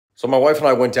So my wife and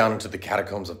I went down into the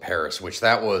Catacombs of Paris, which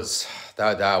that was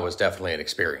definitely an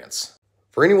experience.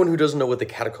 For anyone who doesn't know what the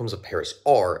Catacombs of Paris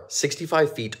are,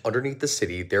 65 feet underneath the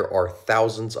city, there are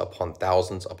thousands upon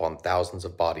thousands upon thousands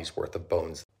of bodies worth of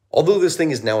bones. Although this thing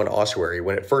is now an ossuary,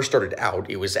 when it first started out,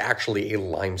 it was actually a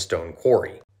limestone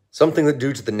quarry. Something that,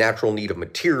 due to the natural need of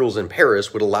materials in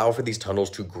Paris, would allow for these tunnels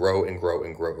to grow and grow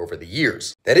and grow over the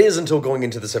years. That is, until going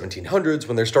into the 1700s,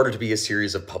 when there started to be a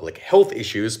series of public health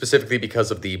issues, specifically because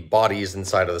of the bodies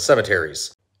inside of the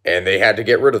cemeteries. And they had to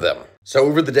get rid of them. So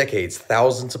over the decades,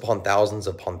 thousands upon thousands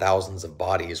upon thousands of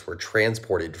bodies were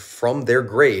transported from their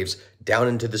graves down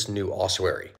into this new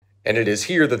ossuary. And it is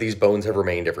here that these bones have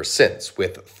remained ever since,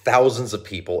 with thousands of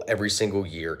people every single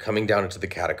year coming down into the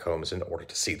catacombs in order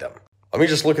to see them. I mean,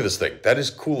 just look at this thing. That is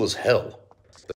cool as hell.